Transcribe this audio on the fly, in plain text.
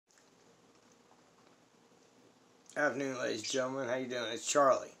Afternoon, ladies and gentlemen. How you doing? It's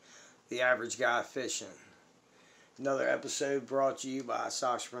Charlie, the average guy fishing. Another episode brought to you by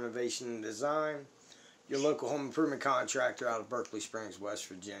Sox Renovation and Design, your local home improvement contractor out of Berkeley Springs, West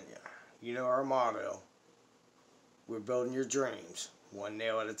Virginia. You know our motto: we're building your dreams one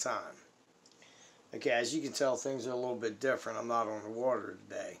nail at a time. Okay, as you can tell, things are a little bit different. I'm not on the water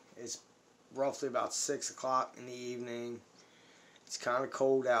today. It's roughly about 6 o'clock in the evening. It's kind of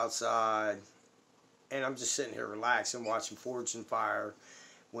cold outside. And I'm just sitting here relaxing, watching Forged in Fire,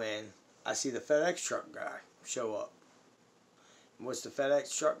 when I see the FedEx truck guy show up. And what's the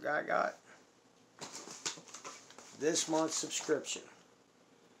FedEx truck guy got? This month's subscription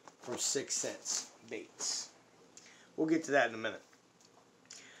from 6 Cents Baits. We'll get to that in a minute.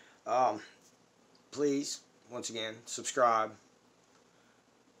 Please, once again, subscribe.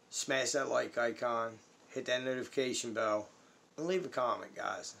 Smash that like icon. Hit that notification bell. And leave a comment,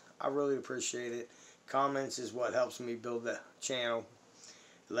 guys. I really appreciate it. Comments is what helps me build the channel.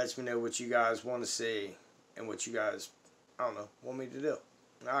 It lets me know what you guys want to see and what you guys, I don't know, want me to do.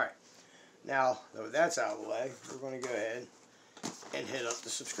 Alright. Now, that that's out of the way, we're going to go ahead and hit up the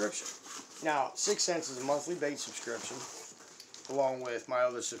subscription. Now, 6 Cents is a monthly bait subscription, along with my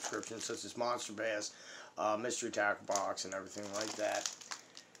other subscriptions, such as Monster Bass, Mystery Tackle Box, and everything like that.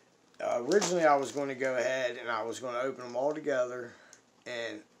 Originally, I was going to go ahead and I was going to open them all together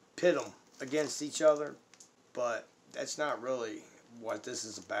and pit them against each other, but that's not really what this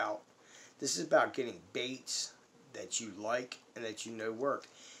is about. This is about getting baits that you like and that you know work.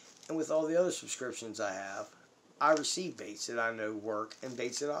 And with all the other subscriptions I have, I receive baits that I know work and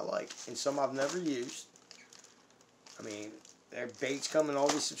baits that I like, and some I've never used. I mean, there are baits come in all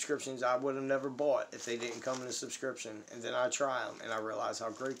these subscriptions I would have never bought if they didn't come in a subscription, and then I try them and I realize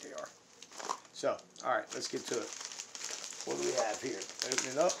how great they are. So, alright, let's get to it. What do we have here?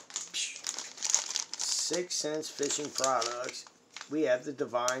 Open it up. 6 Cents Fishing Products. We have the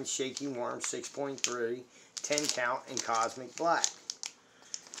Divine Shaky Worm 6.3, 10 count in Cosmic Black.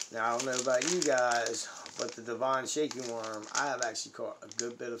 Now, I don't know about you guys, but the Divine Shaky Worm, I have actually caught a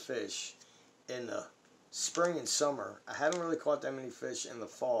good bit of fish in the spring and summer. I haven't really caught that many fish in the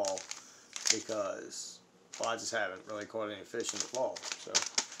fall because, well, I just haven't really caught any fish in the fall. So,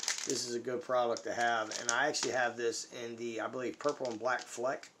 this is a good product to have. And I actually have this in the, I believe, purple and black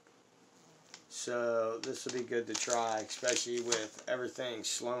fleck. So this will be good to try, especially with everything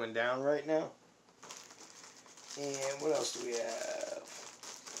slowing down right now. And what else do we have?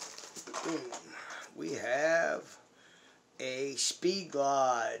 We have a Speed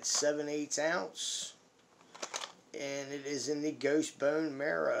Glide 7/8 ounce. And it is in the Ghost Bone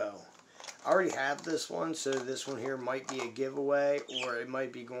Marrow. I already have this one, so this one here might be a giveaway, or it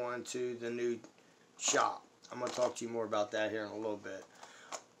might be going to the new shop. I'm going to talk to you more about that here in a little bit.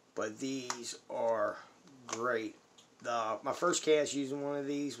 But these are great. My first cast using one of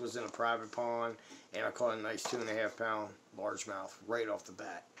these was in a private pond, and I caught a nice 2.5 pound largemouth right off the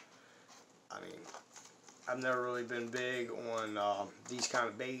bat. I mean, I've never really been big on these kind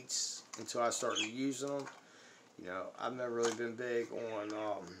of baits until I started using them. You know, I've never really been big on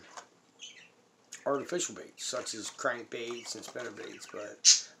artificial baits, such as crankbaits and spinnerbaits,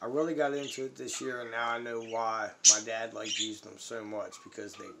 but I really got into it this year, and now I know why my dad liked using them so much,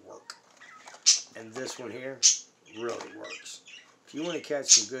 because they work. And this one here really works. If you want to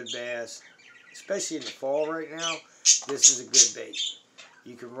catch some good bass, especially in the fall right now, this is a good bait.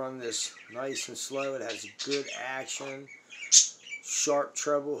 You can run this nice and slow. It has good action, sharp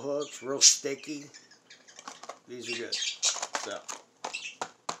treble hooks, real sticky. These are good. So,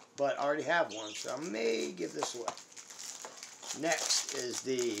 but I already have one, so I may give this away. Next is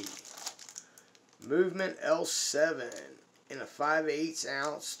the Movement L7 in a 5/8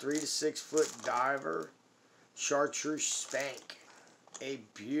 ounce, 3 to 6 foot diver chartreuse spank. A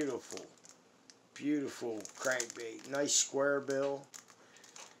beautiful, beautiful crankbait. Nice square bill.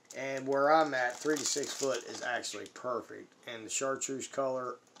 And where I'm at, 3 to 6 foot is actually perfect. And the chartreuse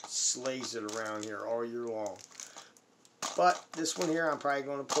color slays it around here all year long. But this one here I'm probably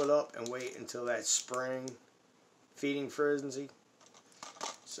going to put up and wait until that spring feeding frenzy.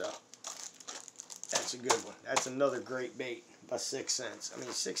 So, that's a good one. That's another great bait by 6 Cents. I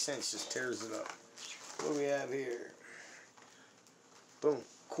mean, 6 Cents just tears it up. What do we have here? Boom.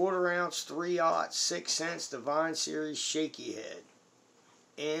 1/4 ounce, 3/0, 6 Cents Divine Series Shaky Head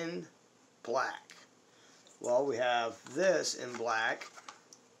in black. Well, we have this in black.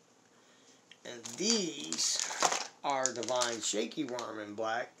 And these are Divine Shaky Worm in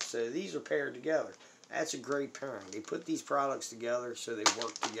black. So these are paired together. That's a great pairing. They put these products together so they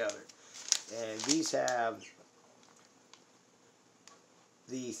work together. And these have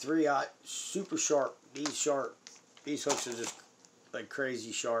the 3/0 super sharp, these sharp These hooks are just like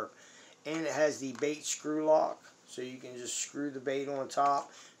crazy sharp. And it has the bait screw lock, so you can just screw the bait on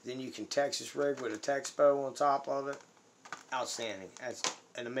top. Then you can Texas rig with a Texpo on top of it. Outstanding. That's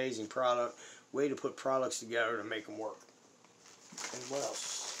an amazing product. Way to put products together to make them work. And what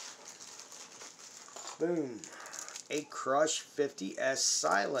else? Boom. A Crush 50S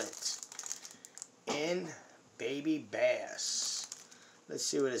Silent in Baby Bass. Let's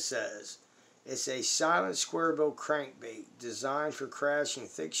see what it says. It's a silent square bill crankbait designed for crashing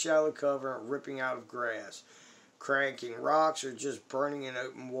thick shallow cover and ripping out of grass, cranking rocks, or just burning in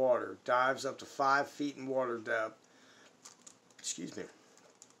open water. Dives up to 5 feet in water depth. Excuse me.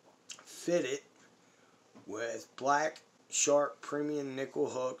 Fitted with black sharp premium nickel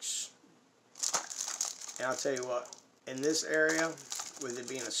hooks. And I'll tell you what, in this area, with it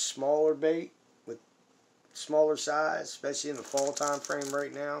being a smaller bait, with smaller size, especially in the fall time frame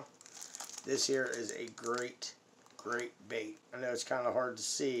right now, this here is a great, great bait. I know it's kind of hard to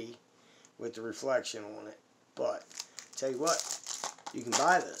see with the reflection on it, but I'll tell you what, you can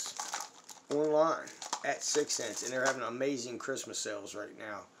buy this online at 6 cents, and they're having amazing Christmas sales right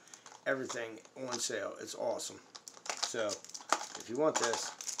now. Everything on sale. It's awesome. So, if you want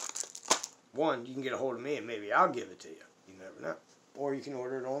this, one, you can get a hold of me and maybe I'll give it to you. You never know. Or you can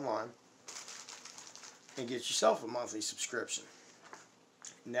order it online and get yourself a monthly subscription.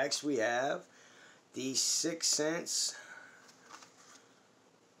 Next we have the 6 cents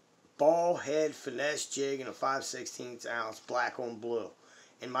ball head finesse jig in a 5/16 ounce black on blue.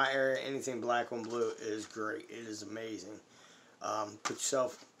 In my area, anything black on blue is great. It is amazing.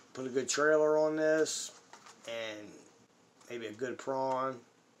 Put a good trailer on this and maybe a good prawn.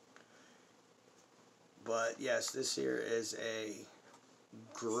 But yes, this here is a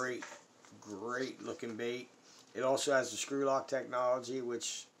great, great looking bait. It also has the screw lock technology,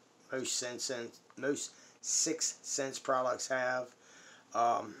 which most 6 cents products have.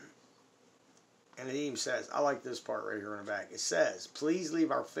 And it even says, I like this part right here on the back. It says, please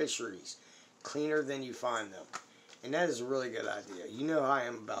leave our fisheries cleaner than you find them. And that is a really good idea. You know how I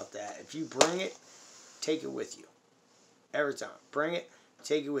am about that. If you bring it, take it with you. Every time. Bring it,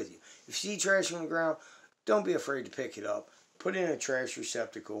 take it with you. If you see trash on the ground, don't be afraid to pick it up. Put it in a trash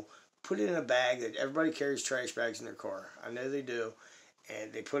receptacle. Put it in a bag. That everybody carries trash bags in their car. I know they do.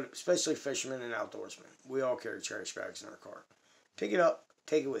 And they put, especially fishermen and outdoorsmen. We all carry trash bags in our car. Pick it up,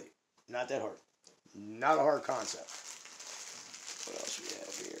 take it with you. Not that hard. Not a hard concept. What else we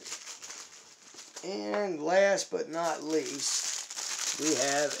have here? And last but not least, we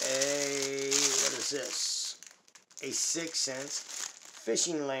have what is this? A 6 cents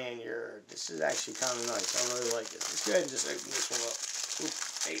fishing lanyard. This is actually kind of nice. I really like this. Let's go ahead and just open this one up. Oop,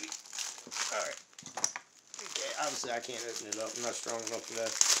 maybe. Alright. Okay, obviously I can't open it up. I'm not strong enough for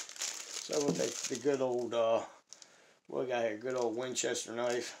that. So we'll take the good old, what we got here? Good old Winchester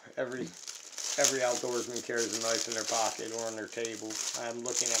knife. Every outdoorsman carries a knife in their pocket or on their table. I'm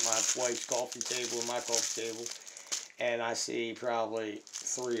looking at my wife's coffee table and my coffee table, and I see probably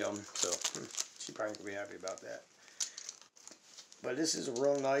 3 of them. So she probably could be happy about that. But this is a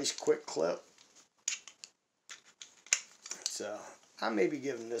real nice, quick clip. So I may be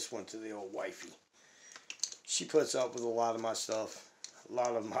giving this one to the old wifey. She puts up with a lot of my stuff, a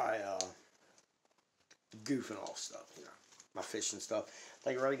lot of my goofing off stuff, you know, my fishing stuff.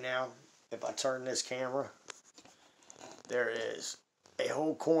 Like right now, if I turn this camera, there is a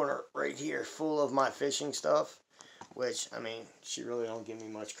whole corner right here full of my fishing stuff, which, I mean, she really don't give me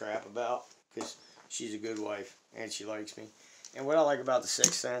much crap about because she's a good wife and she likes me. And what I like about the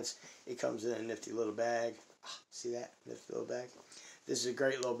 6 cents, it comes in a nifty little bag. See that? Nifty little bag. This is a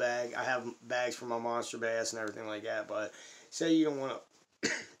great little bag. I have bags for my monster bass and everything like that, but say you don't want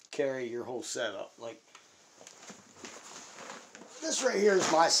to carry your whole setup. Like, this right here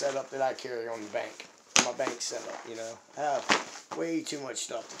is my setup that I carry on the bank. My bank setup, you know. I have way too much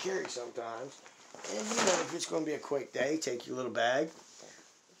stuff to carry sometimes. And, you know, if it's going to be a quick day, take your little bag.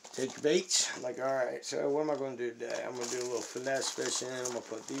 Take your baits. Like, alright, so what am I going to do today? I'm going to do a little finesse fishing. I'm going to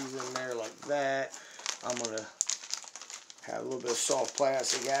put these in there like that. I'm going to have a little bit of soft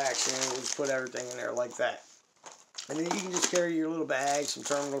plastic action. We'll just put everything in there like that. And then you can just carry your little bag, some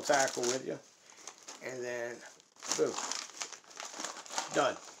terminal tackle with you. And then, boom.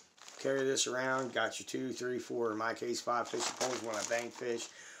 Done. Carry this around. Got your 2, 3, 4, in my case 5 fishing poles when I bank fish,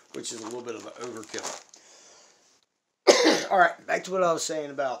 which is a little bit of an overkill. Alright, back to what I was saying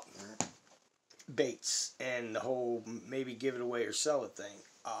about baits and the whole maybe give it away or sell it thing.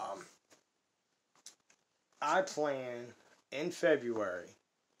 I plan in February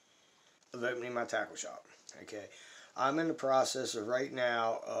of opening my tackle shop. Okay, I'm in the process of right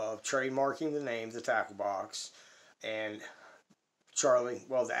now of trademarking the name, the Tackle Box. and Charlie,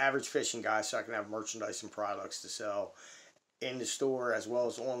 well, the average fishing guy, so I can have merchandise and products to sell in the store as well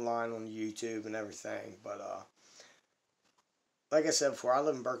as online on YouTube and everything. But like I said before, I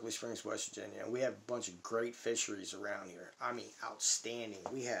live in Berkeley Springs, West Virginia, and we have a bunch of great fisheries around here. I mean, outstanding.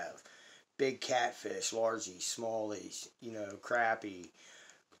 We have big catfish, largies, smallies, crappie,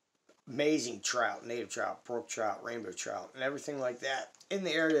 amazing trout, native trout, brook trout, rainbow trout, and everything like that in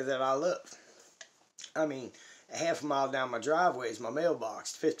the area that I live. I mean, a half a mile down my driveway is my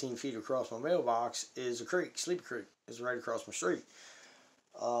mailbox. 15 feet across my mailbox is a creek. Sleepy Creek is right across my street.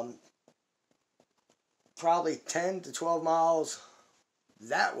 Probably 10 to 12 miles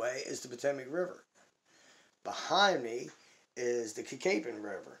that way is the Potomac River. Behind me is the Kakapo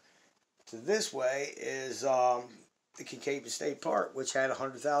River. To this way is the Kakapo State Park, which had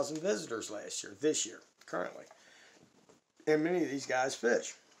 100,000 visitors this year, currently. And many of these guys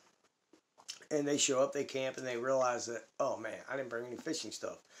fish. And they show up, they camp, and they realize that, oh man, I didn't bring any fishing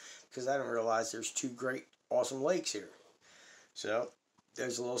stuff. Because I didn't realize there's 2 great, awesome lakes here. So,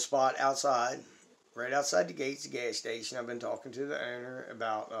 there's a little spot outside, right outside the gates, the gas station. I've been talking to the owner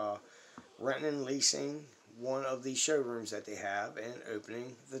about renting and leasing one of the showrooms that they have and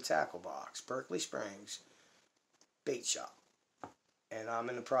opening the Tackle Box, Berkeley Springs Bait Shop. And I'm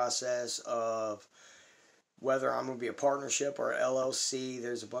in the process of whether I'm going to be a partnership or LLC.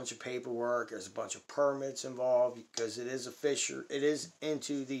 There's a bunch of paperwork. There's a bunch of permits involved because it is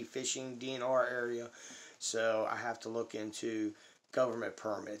into the fishing DNR area. So I have to look into government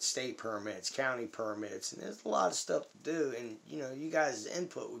permits, state permits, county permits, and there's a lot of stuff to do. And you guys'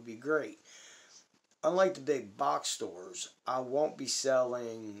 input would be great. Unlike the big box stores, I won't be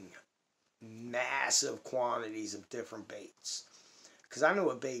selling massive quantities of different baits because I know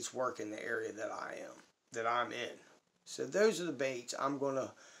what baits work in the area that I'm in. So those are the baits I'm going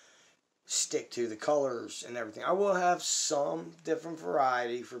to stick to, the colors and everything. I will have some different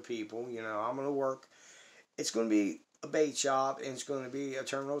variety for people. I'm going to work. It's going to be a bait shop, and it's going to be a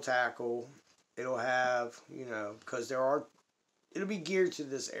terminal tackle. It'll have, because it'll be geared to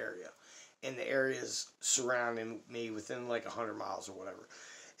this area and the areas surrounding me within like 100 miles or whatever.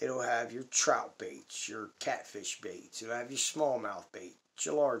 It'll have your trout baits, your catfish baits. It'll have your smallmouth bait,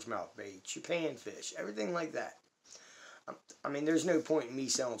 your largemouth baits, your panfish, everything like that. I mean, there's no point in me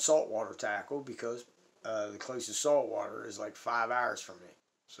selling saltwater tackle because the closest saltwater is like 5 hours from me.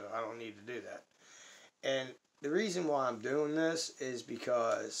 So I don't need to do that. And the reason why I'm doing this is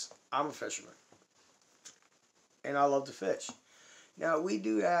because I'm a fisherman. And I love to fish. Now, we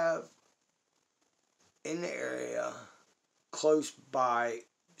do have in the area close by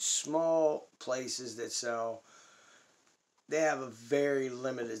small places that sell. They have a very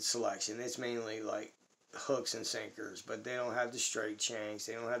limited selection. It's mainly like hooks and sinkers, but they don't have the straight shanks.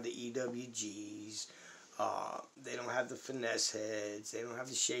 They don't have the EWGs. They don't have the finesse heads. They don't have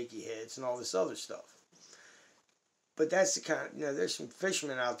the shaky heads and all this other stuff. But that's the kind of, there's some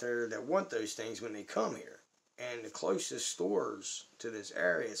fishermen out there that want those things when they come here. And the closest stores to this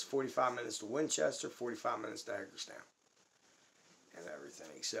area is 45 minutes to Winchester, 45 minutes to Hagerstown. And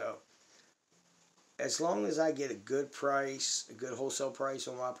everything. So, as long as I get a good price, a good wholesale price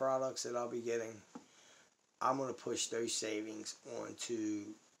on my products that I'll be getting, I'm going to push those savings onto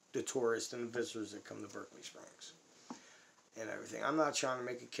the tourists and the visitors that come to Berkeley Springs. And everything. I'm not trying to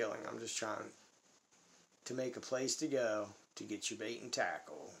make a killing. I'm just trying to make a place to go to get your bait and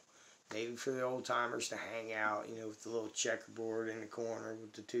tackle. Maybe for the old timers to hang out, with the little checkerboard in the corner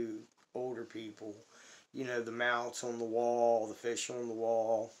with the 2 older people. The mounts on the wall, the fish on the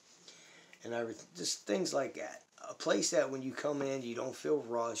wall, and everything. Just things like that. A place that when you come in, you don't feel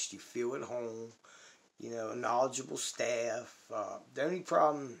rushed. You feel at home. A knowledgeable staff. The only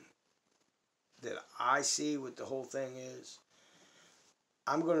problem that I see with the whole thing is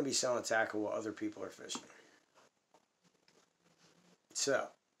I'm going to be selling tackle while other people are fishing. So,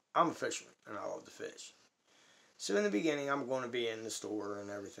 I'm a fisherman, and I love to fish. So in the beginning, I'm going to be in the store and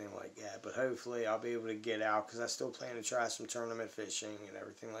everything like that. But hopefully, I'll be able to get out because I still plan to try some tournament fishing and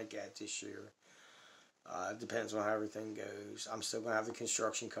everything like that this year. It depends on how everything goes. I'm still going to have the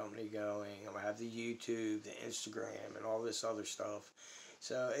construction company going. I'm going to have the YouTube, the Instagram, and all this other stuff.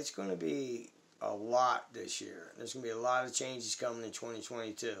 So it's going to be a lot this year. There's going to be a lot of changes coming in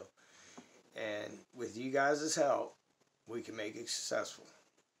 2022. And with you guys' help, we can make it successful.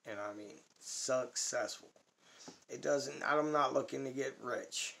 And I mean, successful. I'm not looking to get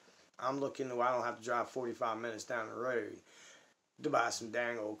rich. I'm looking to, I don't have to drive 45 minutes down the road to buy some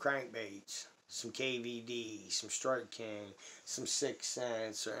dang old crankbaits, some KVD, some Strike King, some 6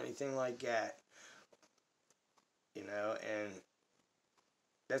 Cents, or anything like that. And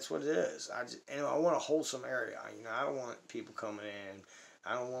That's what it is. I want a wholesome area. You know, I don't want people coming in.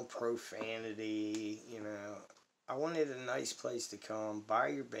 I don't want profanity. You know, I wanted a nice place to come, buy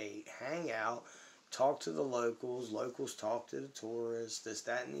your bait, hang out, talk to the locals. Locals talk to the tourists. This,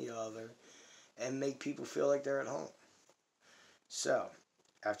 that, and the other, and make people feel like they're at home. So,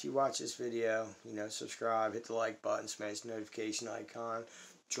 after you watch this video, you know, subscribe, hit the like button, smash the notification icon,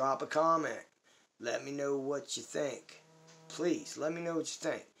 drop a comment. Let me know what you think. Please, let me know what you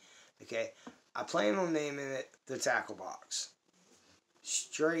think. Okay? I plan on naming it the Tackle Box.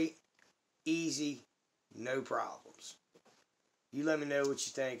 Straight, easy, no problems. You let me know what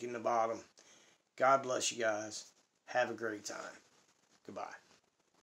you think in the bottom. God bless you guys. Have a great time. Goodbye.